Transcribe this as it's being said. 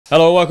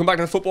Hello, welcome back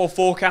to the Football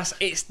Forecast.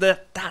 It's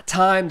that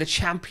time. The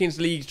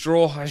Champions League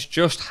draw has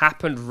just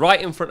happened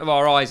right in front of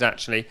our eyes,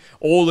 actually.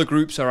 All the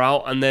groups are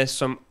out, and there's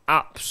some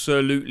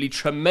absolutely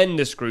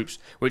tremendous groups,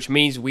 which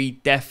means we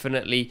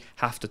definitely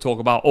have to talk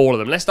about all of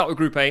them. Let's start with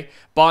Group A,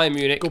 Bayern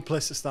Munich. Good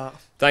place to start.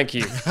 Thank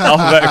you.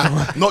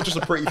 Alphabetical. Not just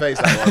a pretty face,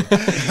 that one.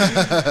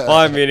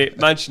 Bayern Munich,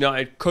 Manchester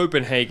United,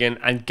 Copenhagen,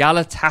 and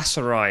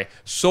Galatasaray.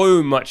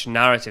 So much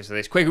narrative to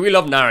this. Kweku, we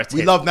love narrative.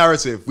 We love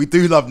narrative. We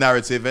do love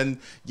narrative. And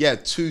yeah,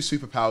 two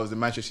superpowers in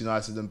Manchester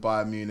United and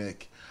Bayern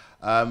Munich.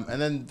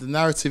 And then the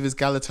narrative is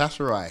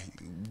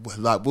Galatasaray.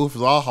 Like Wolf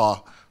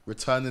Zaha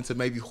returning to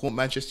maybe haunt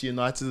Manchester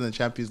United in the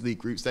Champions League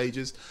group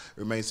stages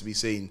remains to be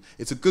seen.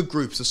 It's a good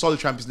group. It's a solid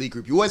Champions League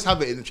group. You always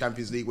have it in the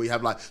Champions League where you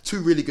have like two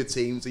really good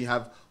teams and you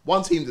have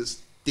one team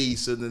that's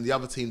decent and the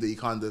other team that you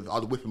kind of are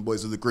the whipping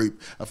boys of the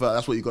group. I feel like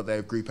that's what you got there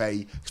with Group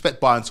A.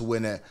 Expect Bayern to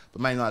win it, but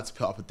Man United to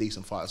put up a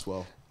decent fight as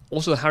well.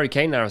 Also, the Harry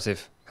Kane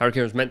narrative. Harry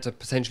Kane was meant to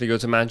potentially go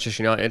to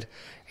Manchester United.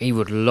 He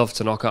would love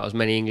to knock out as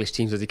many English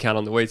teams as he can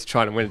on the way to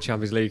try and win the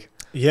Champions League.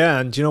 Yeah,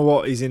 and do you know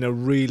what? He's in a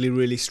really,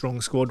 really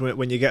strong squad.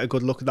 When you get a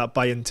good look at that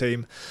Bayern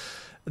team,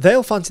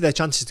 they'll fancy their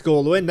chances to go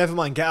all the way. Never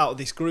mind get out of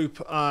this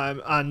group.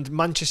 And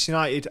Manchester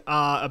United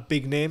are a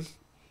big name,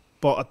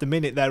 but at the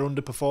minute they're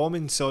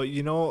underperforming. So,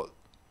 you know,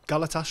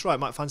 Galatasaray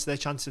might fancy their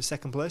chance of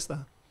second place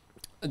there.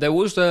 There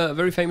was a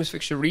very famous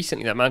fixture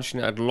recently that Manchester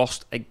United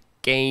lost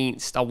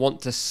against, I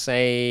want to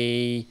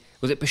say,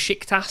 was it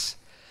Besiktas?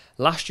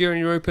 Last year in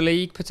Europa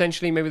League,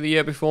 potentially, maybe the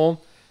year before.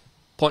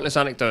 Pointless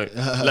anecdote.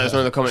 Let us know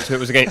in the comments who it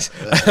was against.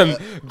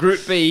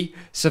 Group B,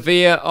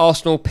 Sevilla,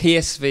 Arsenal,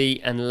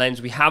 PSV and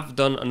Lens. We have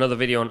done another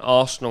video on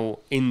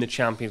Arsenal in the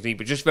Champions League,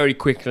 but just very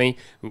quickly,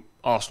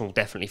 Arsenal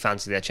definitely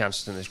fancy their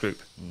chances in this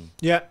group.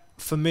 Yeah,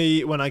 for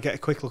me, when I get a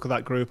quick look at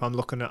that group, I'm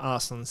looking at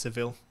Arsenal and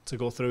Seville to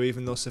go through,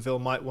 even though Seville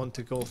might want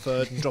to go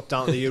third and drop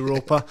down to the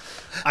Europa.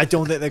 I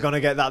don't think they're going to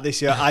get that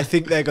this year. I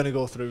think they're going to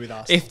go through with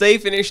Arsenal. If they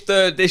finish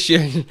third this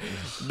year,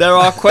 there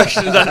are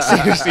questions that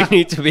seriously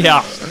need to be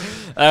asked.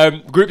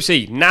 Group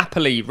C,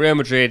 Napoli, Real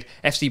Madrid,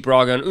 FC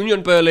Braga and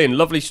Union Berlin.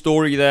 Lovely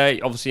story there.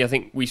 Obviously, I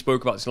think we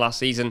spoke about this last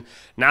season.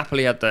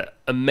 Napoli had the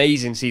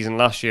amazing season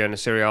last year in the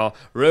Serie A.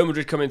 Real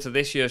Madrid come into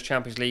this year's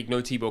Champions League.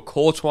 No Thibaut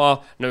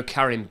Courtois, no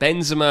Karim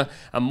Benzema.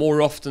 And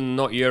more often than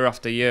not, year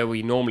after year,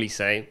 we normally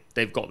say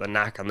they've got the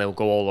knack and they'll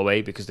go all the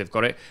way because they've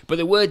got it. But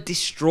they were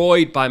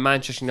destroyed by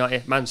Manchester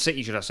United, Man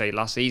City, should I say,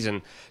 last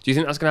season. Do you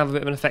think that's going to have a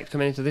bit of an effect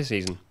coming into this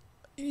season?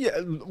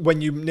 Yeah, when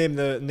you name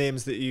the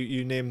names that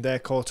you named there,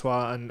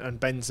 Courtois and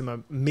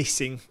Benzema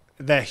missing,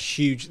 they're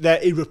huge.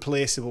 They're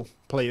irreplaceable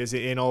players,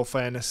 in all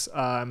fairness.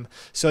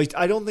 So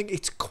I don't think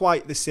it's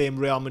quite the same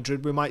Real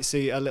Madrid. We might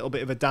see a little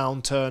bit of a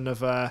downturn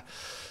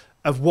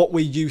of what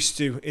we're used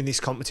to in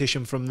this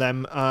competition from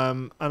them.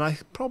 And I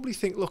probably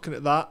think, looking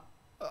at that,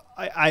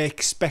 I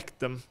expect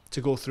them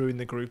to go through in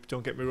the group,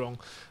 don't get me wrong.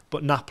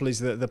 But Napoli's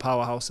the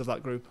powerhouse of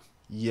that group.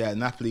 Yeah,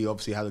 Napoli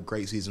obviously had a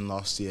great season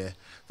last year.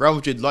 Real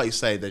Madrid, like you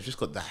say, they've just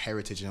got that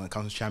heritage when it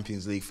comes to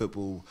Champions League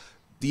football.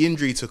 The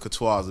injury to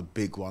Courtois is a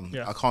big one.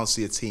 Yeah. I can't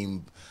see a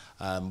team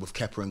with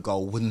Kepa in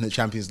goal winning the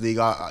Champions League.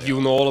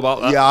 You know all about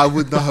that? Yeah, I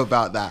would know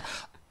about that.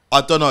 I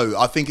don't know.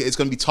 I think it's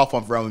going to be tough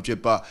on Real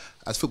Madrid, but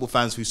as football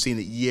fans who've seen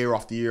it year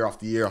after year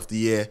after year after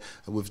year,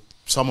 with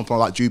someone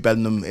like Jude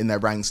Bellingham in their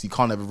ranks, you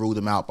can't ever rule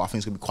them out, but I think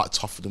it's going to be quite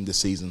tough for them this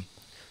season.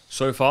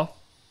 So far,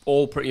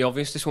 all pretty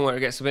obvious. This one where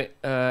it gets a bit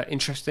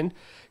interesting,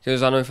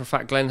 because I know for a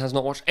fact Glenn has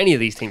not watched any of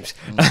these teams.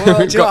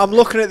 Well, do you know, I'm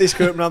looking at this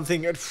group and I'm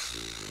thinking,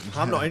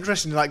 I'm not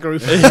interested in that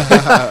group.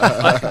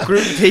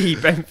 Group D,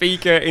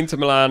 Benfica, Inter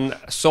Milan,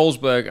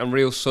 Salzburg and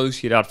Real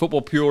Sociedad.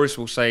 Football purists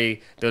will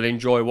say they'll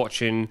enjoy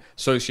watching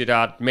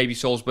Sociedad. Maybe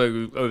Salzburg,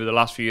 who over the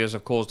last few years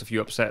have caused a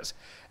few upsets.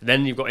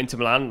 Then you've got Inter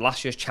Milan,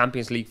 last year's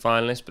Champions League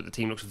finalists, but the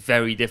team looks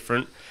very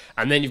different.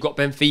 And then you've got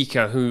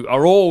Benfica, who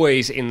are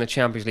always in the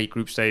Champions League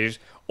group stages,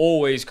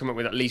 always come up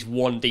with at least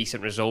one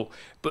decent result.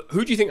 But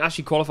who do you think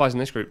actually qualifies in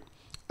this group?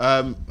 He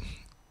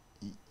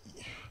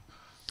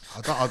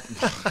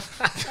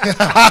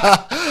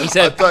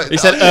said,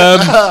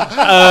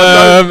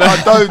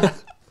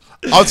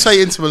 I'd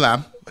say Inter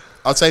Milan.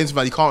 I'd say Inter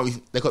Milan.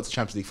 They got to the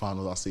Champions League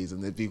final last season.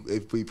 It'd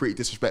be pretty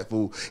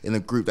disrespectful in a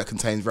group that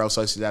contains Real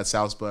Sociedad,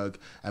 Salzburg,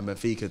 and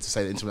Benfica to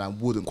say that Inter Milan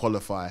wouldn't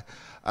qualify.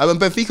 And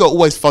Benfica are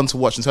always fun to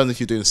watch in terms of if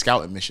you're doing a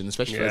scouting mission,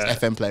 especially for those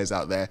FM players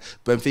out there.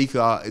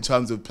 Benfica, in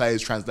terms of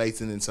players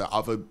translating into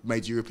other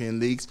major European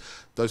leagues,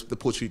 the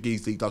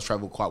Portuguese league does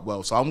travel quite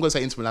well. So I'm going to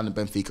say Inter Milan and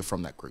Benfica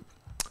from that group.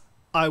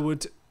 I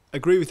would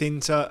agree with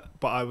Inter,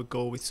 but I would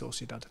go with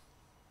Sociedad.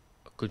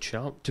 Good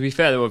shout. To be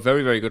fair, they were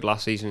very, very good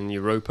last season in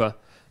Europa.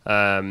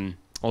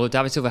 Although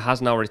David Silva has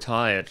now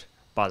retired,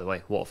 by the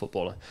way, what a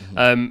footballer.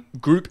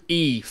 Group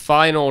E,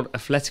 Feyenoord,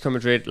 Atletico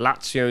Madrid,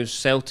 Lazio,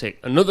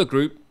 Celtic. Another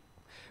group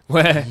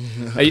where,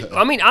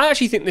 I mean, I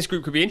actually think this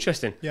group could be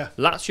interesting. Yeah.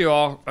 Lazio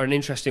are an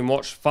interesting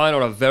watch.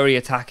 Feyenoord are very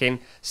attacking.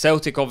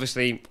 Celtic,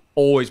 obviously,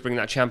 always bring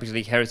that Champions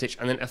League heritage.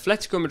 And then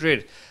Atletico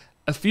Madrid,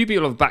 a few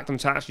people have backed them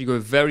to actually go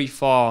very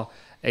far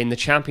in the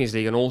Champions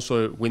League and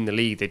also win the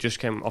league. They just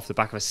came off the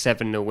back of a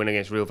 7-0 win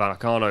against Real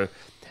Vallecano.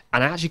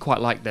 and I actually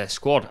quite like their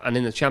squad. And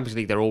in the Champions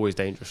League, they're always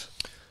dangerous.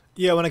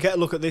 Yeah, when I get a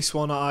look at this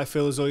one, I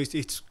feel as though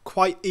it's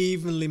quite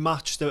evenly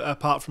matched,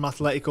 apart from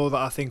Atletico, that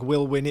I think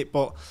will win it.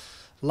 But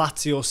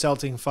Lazio,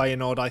 Celtic and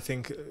Feyenoord, I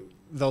think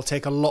they'll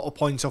take a lot of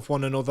points off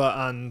one another.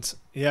 And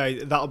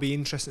yeah, that'll be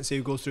interesting to see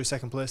who goes through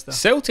second place there.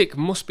 Celtic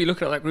must be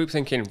looking at that group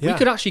thinking, we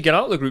could actually get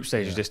out of the group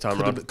stages this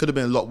time around. Could have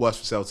been a lot worse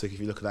for Celtic if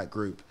you look at that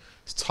group.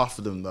 It's tough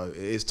for them though. It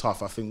is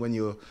tough. I think when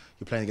you're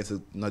playing against,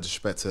 no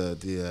disrespect to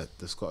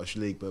the Scottish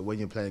League, but when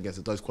you're playing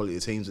against those quality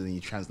of teams and then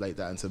you translate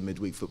that into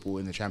midweek football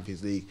in the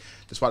Champions League,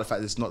 despite the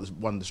fact that it's not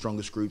one of the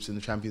strongest groups in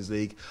the Champions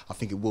League, I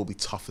think it will be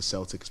tough for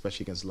Celtic,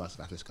 especially against the likes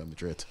of Atletico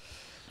Madrid.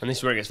 And this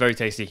is where it gets very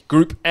tasty.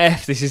 Group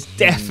F, this is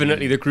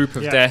definitely the group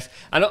of death.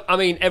 And I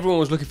mean, everyone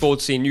was looking forward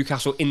to seeing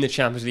Newcastle in the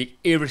Champions League,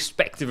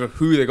 irrespective of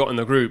who they got in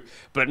the group.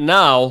 But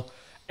now,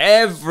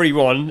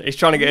 everyone is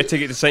trying to get a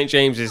ticket to St.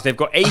 James's. They've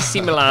got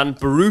AC Milan,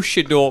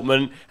 Borussia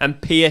Dortmund,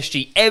 and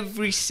PSG.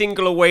 Every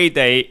single away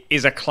day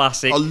is a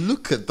classic. Oh,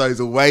 look at those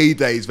away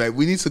days, mate.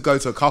 We need to go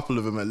to a couple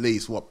of them at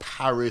least. What,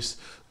 Paris,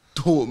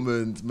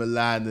 Dortmund,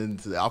 Milan,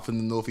 and up in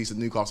the northeast of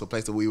Newcastle, a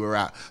place that we were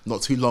at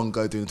not too long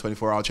ago doing the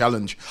 24-hour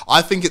challenge.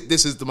 I think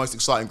this is the most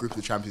exciting group of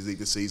the Champions League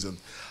this season.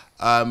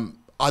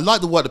 I like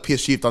the work that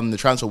PSG have done in the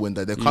transfer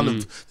window. They've kind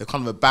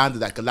of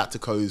abandoned that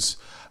Galacticos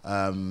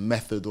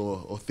method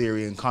or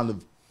theory and kind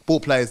of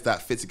bought players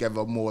that fit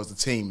together more as a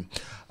team.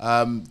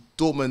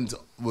 Dortmund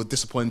were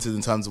disappointed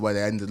in terms of where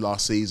they ended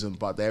last season,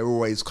 but they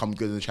always come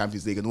good in the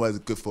Champions League and always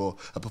good for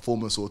a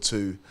performance or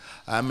two.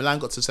 Milan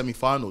got to the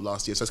semi-final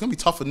last year, so it's going to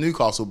be tough for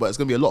Newcastle, but it's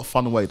going to be a lot of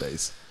fun away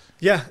days.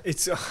 Yeah,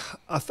 it's.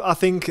 I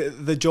think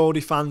the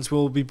Geordie fans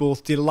will be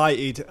both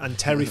delighted and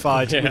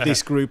terrified with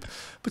this group.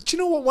 But you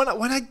know what?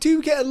 When I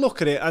do get a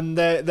look at it, and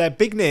they're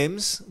big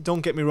names,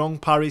 don't get me wrong,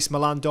 Paris,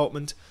 Milan,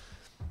 Dortmund,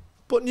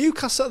 but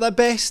Newcastle at their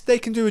best, they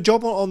can do a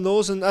job on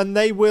those, and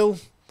they'll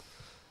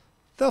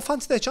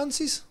fancy their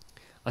chances.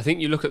 I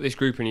think you look at this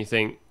group and you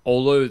think,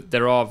 although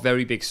there are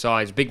very big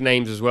sides, big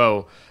names as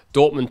well,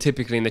 Dortmund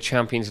typically in the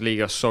Champions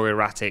League are so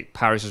erratic.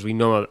 Paris, as we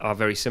know, are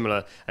very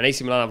similar. And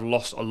AC Milan have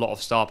lost a lot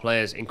of star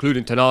players,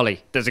 including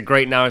Tonali. There's a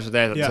great narrative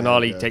there that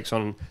Tonali takes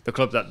on the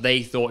club that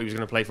they thought he was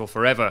going to play for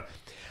forever.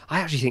 I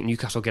actually think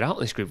Newcastle get out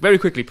of this group. Very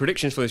quickly,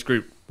 predictions for this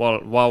group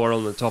while we're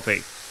on the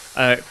topic.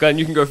 Glenn,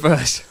 you can go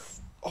first.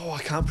 Oh, I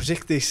can't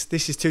predict this.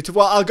 This is too tough.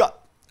 Well,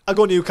 I'll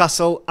go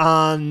Newcastle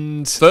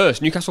and...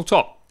 First, Newcastle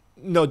top.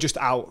 No, just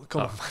out.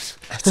 Come on,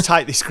 it's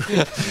tight, this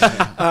group.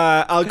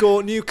 I'll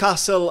go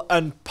Newcastle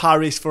and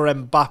Paris for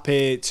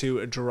Mbappe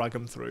to drag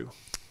them through.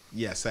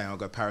 Yeah, same. I'll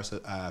go Paris,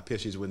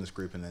 PSG to win this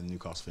group and then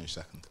Newcastle finish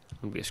second.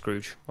 It'll be a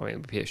Scrooge. I mean,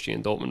 it'll be PSG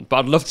and Dortmund. But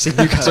I'd love to see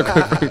Newcastle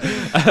go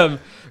through.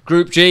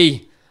 Group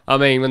G. I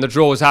mean, when the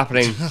draw was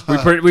happening,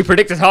 we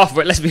predicted half of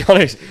it, let's be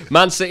honest.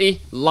 Man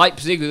City,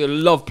 Leipzig, who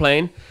love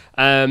playing,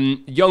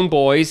 young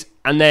boys,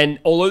 and then,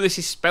 although this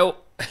is spelt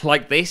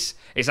like this,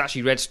 it's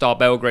actually Red Star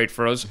Belgrade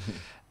for us.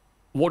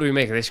 What do we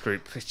make of this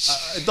group?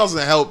 It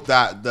doesn't help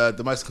that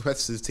the most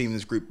competitive team in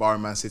this group,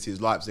 barring Man City,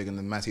 is Leipzig, and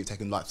then Man City have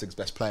taken Leipzig's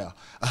best player.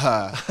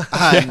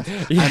 And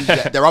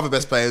their other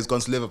best player has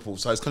gone to Liverpool,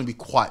 so it's going to be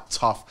quite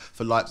tough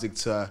for Leipzig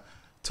to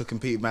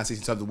compete with Man City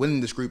in terms of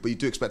winning this group, but you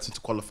do expect them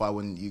to qualify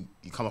when you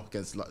come up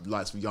against the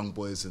likes of Young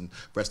Boys and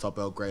Red Star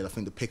Belgrade. I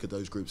think the pick of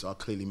those groups are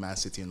clearly Man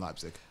City and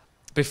Leipzig.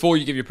 Before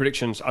you give your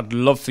predictions, I'd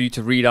love for you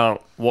to read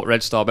out what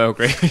Red Star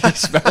Belgrade is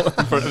spelled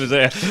in front of us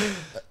here.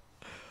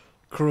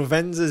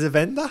 Crovenza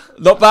Zavenda?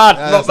 Not bad,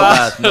 not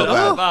bad.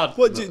 Not bad.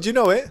 What, do you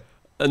know it?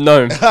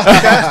 No.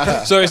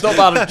 So it's not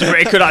bad.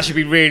 It could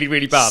actually be really,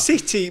 really bad.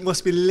 City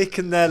must be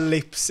licking their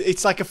lips.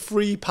 It's like a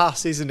free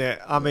pass, isn't it?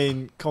 I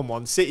mean, come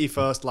on. City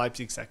first,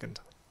 Leipzig second.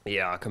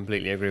 Yeah, I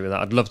completely agree with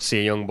that. I'd love to see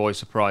a young boy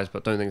surprise,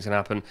 but don't think it's going to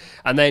happen.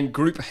 And then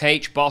Group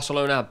H,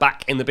 Barcelona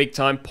back in the big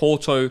time.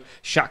 Porto,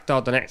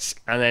 Shakhtar Donetsk,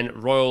 and then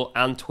Royal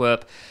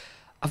Antwerp.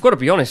 I've got to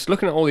be honest,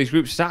 looking at all these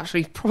groups, it's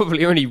actually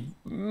probably only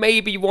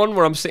maybe one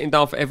where I'm sitting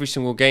down for every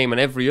single game, and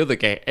every other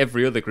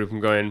group I'm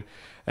going,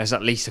 there's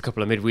at least a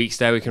couple of midweeks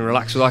there we can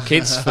relax with our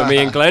kids, for me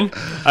and Glenn.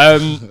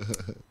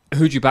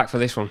 Who'd you back for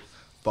this one?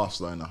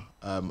 Barcelona.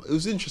 It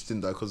was interesting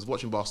though, because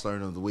watching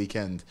Barcelona on the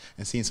weekend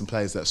and seeing some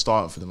players that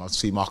started for them. I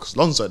see Marcos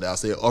Alonso there. I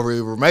see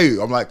Oriol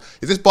Romeu. I'm like,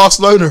 is this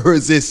Barcelona or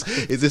is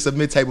this a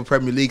mid-table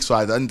Premier League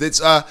side? And it's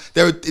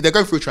they're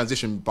going through a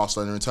transition,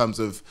 Barcelona, in terms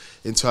of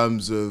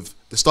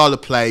the style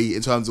of play,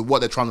 in terms of what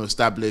they're trying to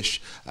establish.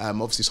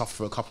 Obviously suffered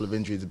for a couple of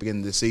injuries at the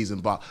beginning of the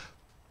season, but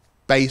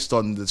based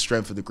on the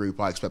strength of the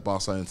group, I expect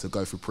Barcelona to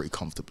go through pretty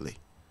comfortably.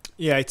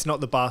 Yeah, it's not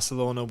the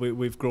Barcelona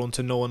we've grown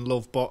to know and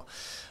love, but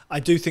I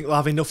do think they'll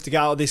have enough to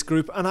get out of this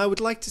group, and I would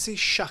like to see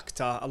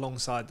Shakhtar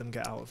alongside them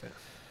get out of it.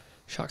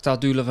 Shakhtar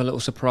do love a little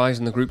surprise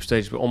in the group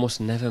stage, but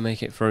almost never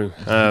make it through.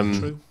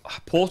 True.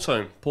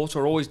 Porto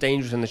are always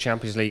dangerous in the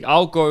Champions League.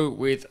 I'll go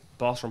with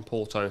Barca and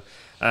Porto.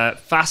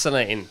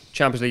 Fascinating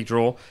Champions League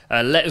draw.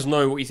 Let us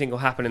know what you think will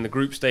happen in the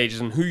group stages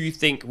and who you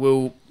think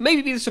will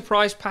maybe be the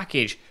surprise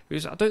package.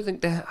 Because I don't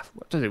think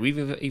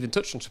we've even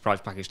touched on surprise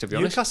package, to be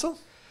honest. Newcastle?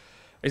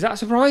 Is that a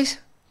surprise?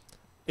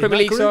 Premier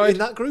League side? In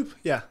that group?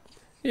 Yeah.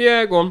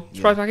 Yeah, go on.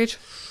 Surprise package.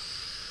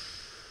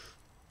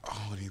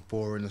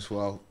 boring as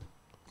well.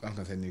 I'm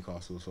going to say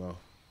Newcastle as well.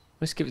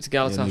 Let's give it to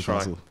Yeah, Galatasaray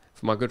Newcastle.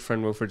 for my good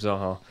friend Wilfried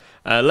Zaha.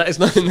 Let us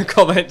know in the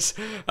comments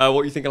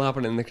what you think will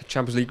happen in the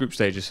Champions League group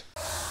stages.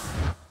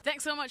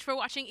 Thanks so much for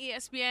watching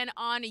ESPN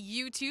on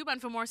YouTube.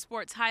 And for more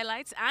sports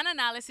highlights and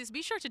analysis,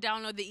 be sure to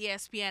download the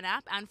ESPN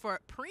app. And for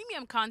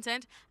premium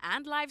content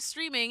and live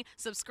streaming,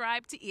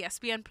 subscribe to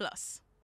ESPN Plus.